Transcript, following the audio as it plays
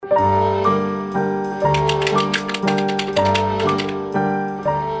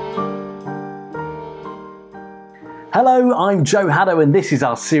Hello, I'm Joe Haddo, and this is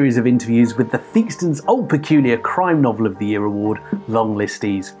our series of interviews with the Theakstons Old Peculier Crime Novel of the Year Award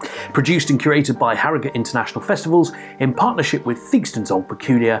Longlistees. Produced and curated by Harrogate International Festivals in partnership with Theakstons Old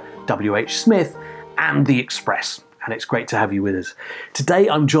Peculier, W.H. Smith, and The Express. And it's great to have you with us. Today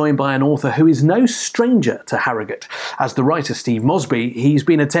I'm joined by an author who is no stranger to Harrogate. As the writer Steve Mosby, he's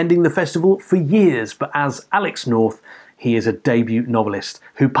been attending the festival for years, but as Alex North, he is a debut novelist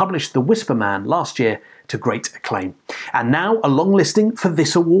who published The Whisper Man last year to great acclaim. And now a long listing for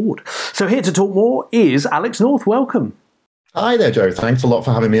this award. So here to talk more is Alex North. Welcome. Hi there, Joe. Thanks a lot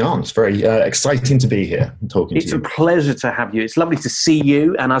for having me on. It's very exciting to be here and talking to you. It's a pleasure to have you. It's lovely to see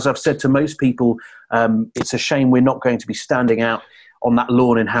you. And as I've said to most people, it's a shame we're not going to be standing out on that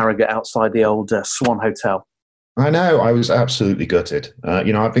lawn in Harrogate outside the old Swan Hotel. I know. I was absolutely gutted.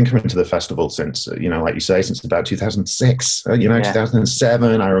 I've been coming to the festival since, like you say, since about 2006,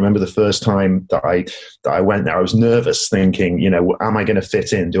 2007. I remember the first time that I went there, I was nervous thinking, am I going to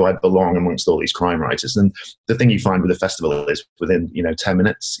fit in? Do I belong amongst all these crime writers? And the thing you find with the festival is within, 10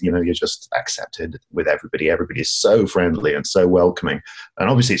 minutes, you're just accepted with everybody. Everybody is so friendly and so welcoming. And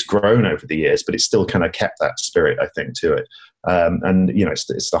obviously it's grown over the years, but it's still kind of kept that spirit, I think, to it.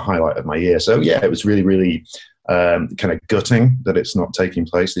 It's the highlight of my year. So yeah, it was really, really kind of gutting that it's not taking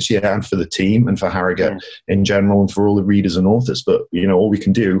place this year, and for the team and for Harrogate in general and for all the readers and authors. But, all we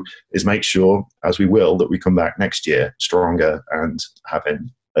can do is make sure, as we will, that we come back next year stronger and having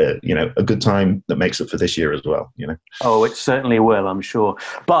a good time that makes up for this year as well. Oh, it certainly will, I'm sure.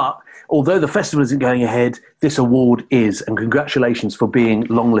 But although the festival isn't going ahead, this award is, and congratulations for being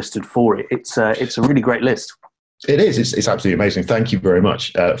longlisted for it. It's a really great list. It is. It's absolutely amazing. Thank you very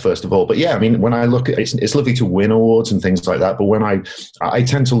much, first of all. But yeah, I mean, when I look at it, it's lovely to win awards and things like that. But when I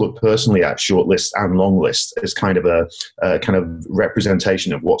tend to look personally at shortlists and long lists as kind of a kind of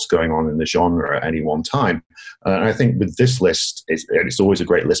representation of what's going on in the genre at any one time. And I think with this list, it's always a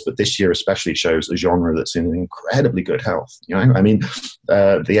great list, but this year especially shows a genre that's in incredibly good health. I mean,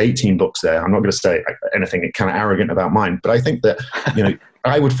 the 18 books there, I'm not going to say anything kind of arrogant about mine, but I think that,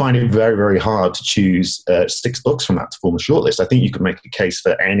 I would find it very, very hard to choose 6 books from that to form a shortlist. I think you could make a case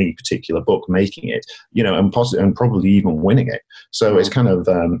for any particular book making it, and probably even winning it. So it's kind of,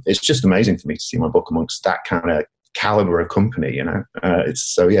 it's just amazing for me to see my book amongst that kind of caliber of company.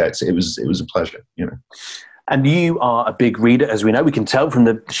 It was a pleasure. And you are a big reader, as we know. We can tell from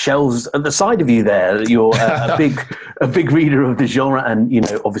the shelves at the side of you there that you're a big reader of the genre. And,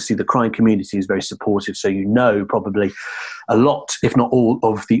 obviously the crime community is very supportive. So probably a lot, if not all,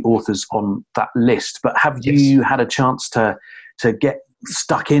 of the authors on that list. But have you had a chance to get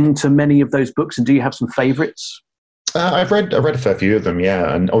stuck into many of those books? And do you have some favourites? I've read a fair few of them,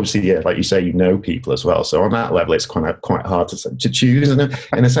 yeah, and obviously, like you say, people as well. So on that level, it's quite hard to choose in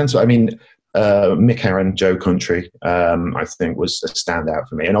a sense. I mean, Mick Herron, Joe Country, I think was a standout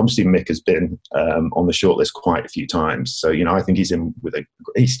for me. And obviously Mick has been on the shortlist quite a few times. So, I think he's in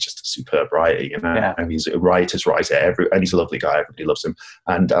he's just a superb writer, and he's a writer's writer, and he's a lovely guy. Everybody loves him.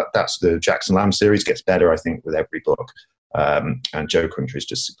 And that's the Jackson Lamb series gets better, I think, with every book. And Joe Country is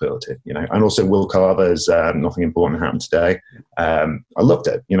just superlative, and also Will Carver's Nothing Important Happened Today. I loved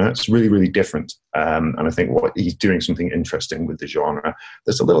it, it's really, really different. And I think what he's doing something interesting with the genre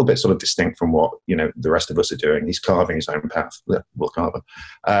that's a little bit sort of distinct from what, the rest of us are doing. He's carving his own path, Will Carver.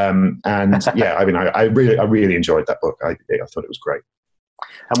 And yeah, I mean, I really enjoyed that book. I thought it was great.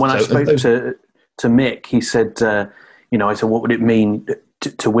 And when I spoke to Mick, he said, I said, what would it mean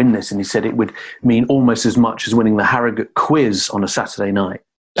to win this? And he said it would mean almost as much as winning the Harrogate quiz on a Saturday night.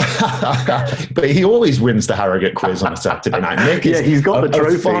 But he always wins the Harrogate quiz on a Saturday night. Nick is he's got the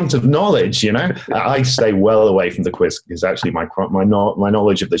trophy. A font of knowledge, I stay well away from the quiz because actually my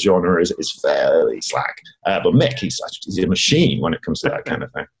knowledge of the genre is fairly slack. But Mick, he's a machine when it comes to that kind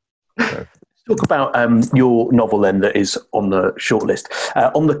of thing. So. Talk about your novel then that is on the shortlist.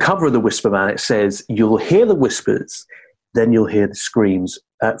 On the cover of The Whisper Man, it says, "You'll hear the whispers, then you'll hear the screams."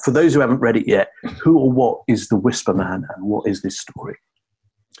 For those who haven't read it yet, who or what is the Whisper Man and what is this story?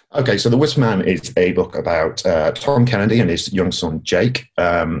 Okay, so The Whisper Man is a book about Tom Kennedy and his young son, Jake.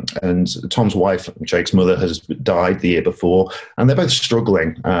 And Tom's wife, Jake's mother, has died the year before. And they're both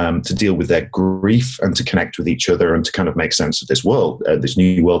struggling to deal with their grief and to connect with each other and to kind of make sense of this world, this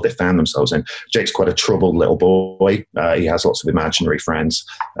new world they found themselves in. Jake's quite a troubled little boy. He has lots of imaginary friends.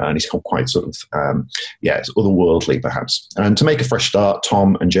 And he's quite sort of, it's otherworldly, perhaps. And to make a fresh start,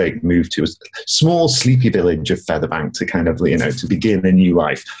 Tom and Jake move to a small, sleepy village of Featherbank to kind of, to begin a new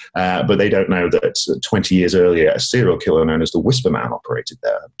life. But they don't know that 20 years earlier, a serial killer known as the Whisper Man operated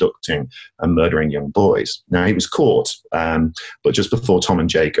there, abducting and murdering young boys. Now, he was caught, but just before Tom and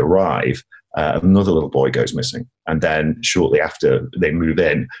Jake arrive, another little boy goes missing. And then shortly after they move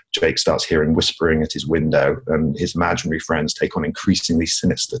in, Jake starts hearing whispering at his window, and his imaginary friends take on increasingly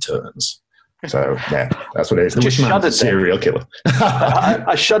sinister turns. So, yeah, that's what it is. The Wishman is a serial killer.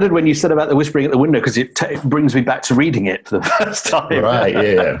 I shuddered when you said about the whispering at the window, because it brings me back to reading it for the first time. Right,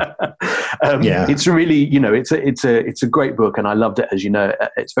 yeah. Yeah. It's really, it's a great book, and I loved it, as you know.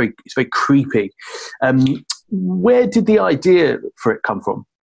 It's very creepy. Where did the idea for it come from?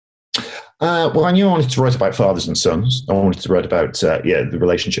 Well, I knew I wanted to write about fathers and sons. I wanted to write about the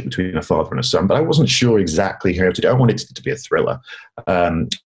relationship between a father and a son, but I wasn't sure exactly how to do it. I wanted it to be a thriller.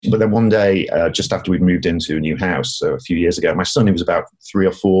 But then one day, just after we'd moved into a new house, so a few years ago, my son, he was about 3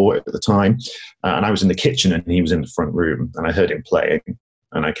 or 4 at the time, and I was in the kitchen and he was in the front room, and I heard him playing.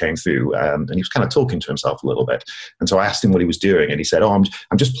 And I came through, and he was kind of talking to himself a little bit. And so I asked him what he was doing, and he said, "Oh,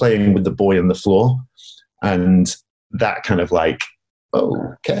 I'm just playing with the boy on the floor." And that kind of like,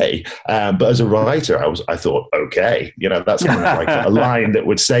 okay. But as a writer, I thought, okay, that's kind of like a line that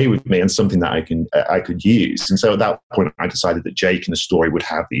would stay with me and something that I could use. And so at that point, I decided that Jake in the story would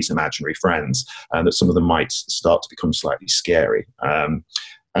have these imaginary friends, and that some of them might start to become slightly scary.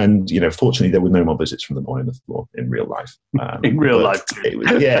 And, fortunately, there were no more visits from the boy on the floor in real life. In real life.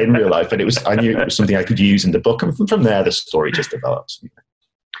 In real life. But I knew it was something I could use in the book. And from there, the story just developed.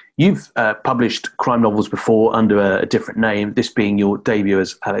 You've published crime novels before under a different name, this being your debut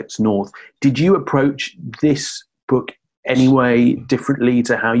as Alex North. Did you approach this book anyway differently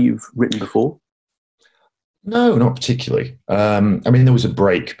to how you've written before? No, not particularly. There was a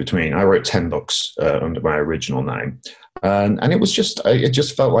break between. I wrote 10 books under my original name, and it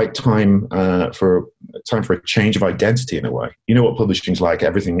just felt like time for a change of identity in a way. You know what publishing's like;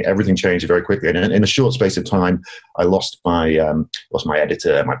 everything changes very quickly. And in a short space of time, I lost my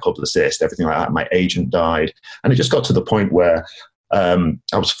editor, my publicist, everything like that. My agent died, and it just got to the point where I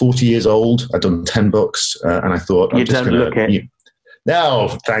was 40 years old. I'd done 10 books, and I thought, no,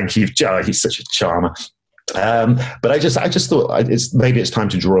 thank you, Joe. He's such a charmer. But I just thought maybe it's time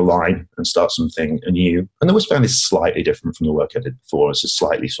to draw a line and start something anew. And the Wishbound is slightly different from the work I did before. It's a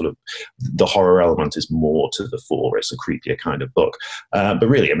slightly sort of, the horror element is more to the fore. It's a creepier kind of book. But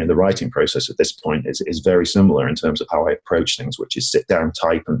really, the writing process at this point is very similar in terms of how I approach things, which is sit down,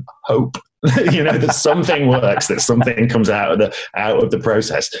 type, and hope. That something works, that something comes out of the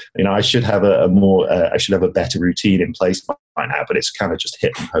process. I should have a better routine in place by now, but it's kind of just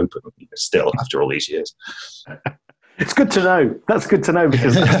hit and hope still after all these years. It's good to know. That's good to know,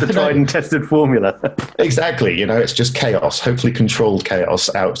 because that's the tried and tested formula. Exactly. It's just chaos, hopefully controlled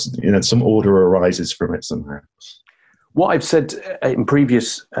chaos out. Some order arises from it somehow. What I've said in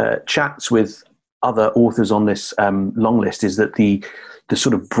previous chats with other authors on this long list is that the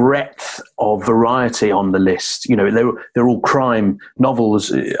sort of breadth of variety on the list, they're all crime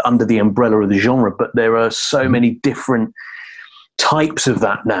novels under the umbrella of the genre, but there are so many different types of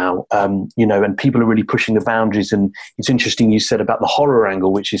that now, and people are really pushing the boundaries. And it's interesting you said about the horror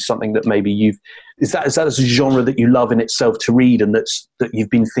angle, which is something that maybe is that a genre that you love in itself to read, and that you've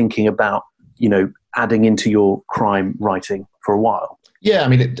been thinking about, adding into your crime writing for a while? Yeah,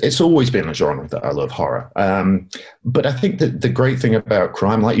 it's always been a genre that I love, horror. But I think that the great thing about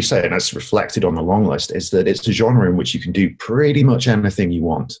crime, like you say, and that's reflected on the long list, is that it's a genre in which you can do pretty much anything you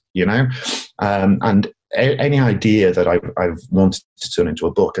want, and any idea that I've wanted to turn into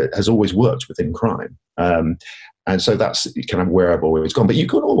a book has always worked within crime. And so that's kind of where I've always gone. But you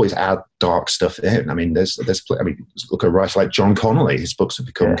could always add dark stuff in. Look at a writer like John Connolly. His books have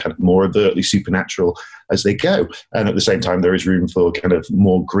become kind of more overtly supernatural as they go. And at the same time, there is room for kind of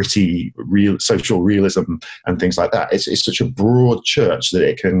more gritty, real social realism and things like that. It's such a broad church that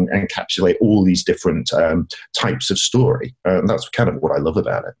it can encapsulate all these different types of story. And that's kind of what I love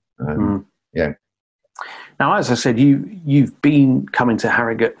about it. Yeah. Now, as I said, you've been coming to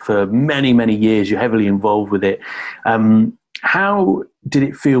Harrogate for many, many years. You're heavily involved with it. How did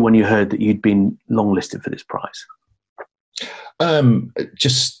it feel when you heard that you'd been longlisted for this prize?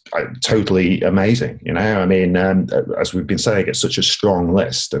 Just totally amazing, as we've been saying, it's such a strong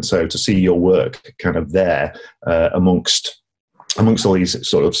list. And so to see your work kind of there amongst all these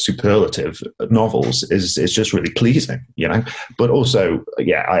sort of superlative novels is just really pleasing, But also,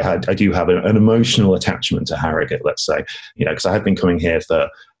 I do have an emotional attachment to Harrogate, let's say, because I have been coming here for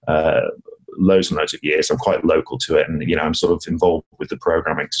loads and loads of years. I'm quite local to it, and I'm sort of involved with the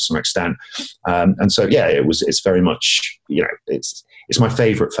programming to some extent. And so, it's very much, it's my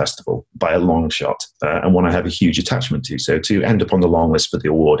favourite festival by a long shot, and one I have a huge attachment to. So to end up on the long list for the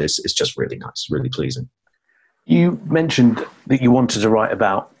award is just really nice, really pleasing. You mentioned that you wanted to write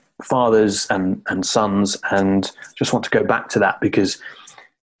about fathers and sons, and just want to go back to that because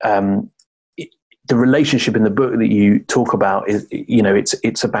the relationship in the book that you talk about is, you know,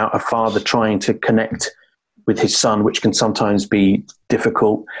 it's about a father trying to connect with his son, which can sometimes be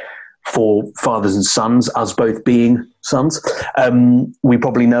difficult for fathers and sons, us both being sons. We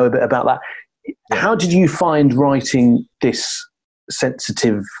probably know a bit about that. How did you find writing this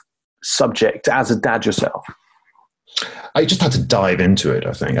sensitive subject as a dad yourself? I just had to dive into it,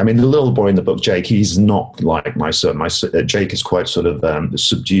 I think. I mean, the little boy in the book, Jake, he's not like my son. Jake is quite sort of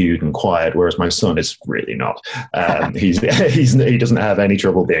subdued and quiet, whereas my son is really not. He doesn't have any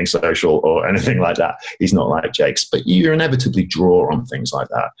trouble being social or anything like that. He's not like Jake's. But you inevitably draw on things like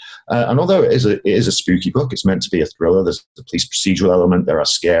that. And although it is a spooky book, it's meant to be a thriller. There's a police procedural element. There are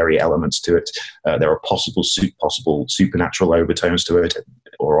scary elements to it. There are possible supernatural overtones to it,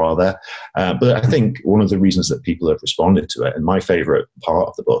 or are there? But I think one of the reasons that people have responded to it, and my favorite part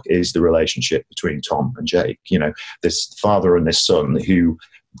of the book, is the relationship between Tom and Jake. You know, this father and this son who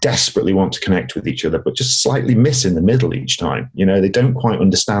desperately want to connect with each other, but just slightly miss in the middle each time. You know, they don't quite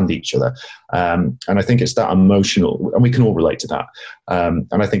understand each other. And I think it's that emotional, and we can all relate to that. And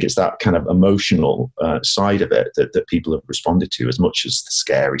I think it's that kind of emotional side of it that people have responded to, as much as the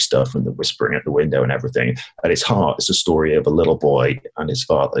scary stuff and the whispering at the window and everything. At its heart, it's a story of a little boy and his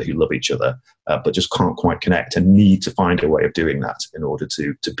father who love each other, but just can't quite connect and need to find a way of doing that in order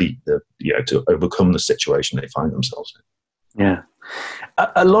to beat to overcome the situation they find themselves in. Yeah.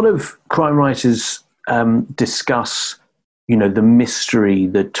 A lot of crime writers discuss, you know, the mystery,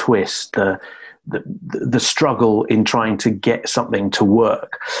 the twist, the struggle in trying to get something to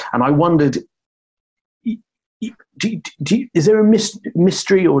work. And I wondered, is there a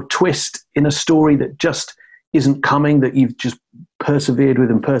mystery or twist in a story that just isn't coming, that you've just persevered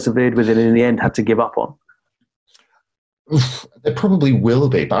with and in the end had to give up on? There probably will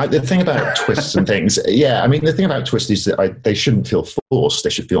be, but the thing about twists and things, the thing about twists is that they shouldn't feel forced, they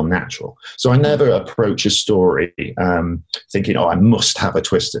should feel natural. So I never approach a story thinking, I must have a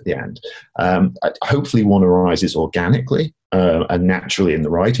twist at the end. Hopefully one arises organically and naturally in the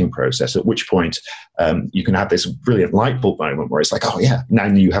writing process, at which point you can have this brilliant light bulb moment where it's like, now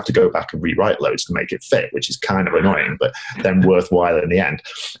you have to go back and rewrite loads to make it fit, which is kind of annoying, but then worthwhile in the end.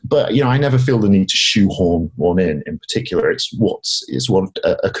 But, I never feel the need to shoehorn one in particular. It's what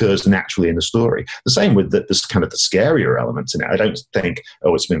occurs naturally in the story. The same with this kind of the scarier elements in it. I don't think,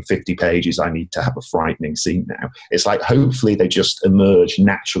 it's been 50 pages, I need to have a frightening scene now. It's like, hopefully they just emerge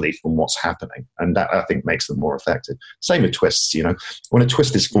naturally from what's happening. And that, I think, makes them more effective. Same with twists, when a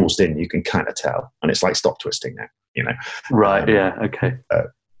twist is forced in, you can kind of tell, and it's like, stop twisting now, Right. Okay.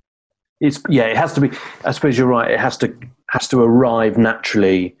 It has to be, I suppose you're right. It has to arrive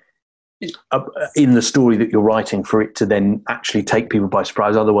naturally in the story that you're writing for it to then actually take people by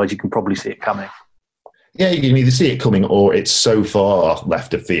surprise. Otherwise you can probably see it coming. Yeah, you can either see it coming or it's so far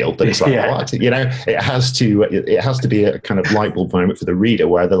left of field that it's like, what? It has to be a kind of light bulb moment for the reader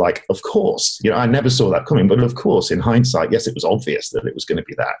where they're like, of course, I never saw that coming, but of course, in hindsight, yes, it was obvious that it was going to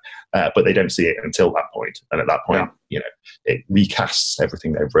be that, but they don't see it until that point. And at that point, it recasts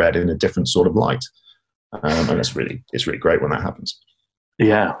everything they've read in a different sort of light. And it's really great when that happens.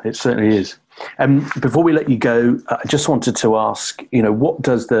 Yeah, it certainly is. Before we let you go, I just wanted to ask, what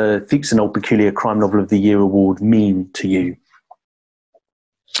does the Theakston Old Peculier Crime Novel of the Year Award mean to you?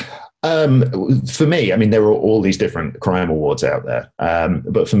 For me, there are all these different crime awards out there.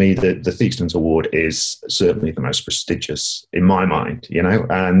 But for me, the Theakston's Award is certainly the most prestigious in my mind,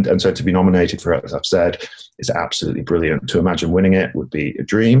 and so to be nominated for it, as I've said, is absolutely brilliant. To imagine winning it would be a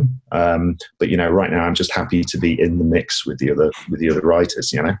dream. But, right now I'm just happy to be in the mix with the other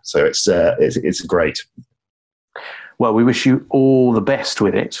writers, so it's great. Well, we wish you all the best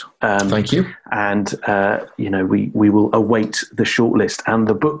with it. Thank you. And, we will await the shortlist. And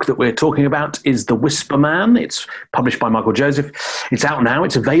the book that we're talking about is The Whisper Man. It's published by Michael Joseph. It's out now.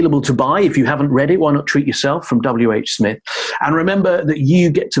 It's available to buy. If you haven't read it, why not treat yourself, from W.H. Smith. And remember that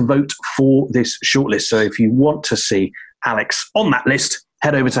you get to vote for this shortlist. So if you want to see Alex on that list,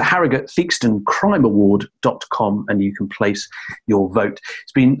 head over to HarrogateTheakstonCrimeAward.com and you can place your vote.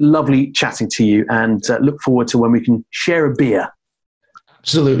 It's been lovely chatting to you, and look forward to when we can share a beer.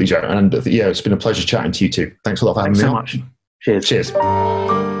 Absolutely, Joe. And it's been a pleasure chatting to you too. Thanks a lot for having me on. Thanks so much. Cheers. Cheers.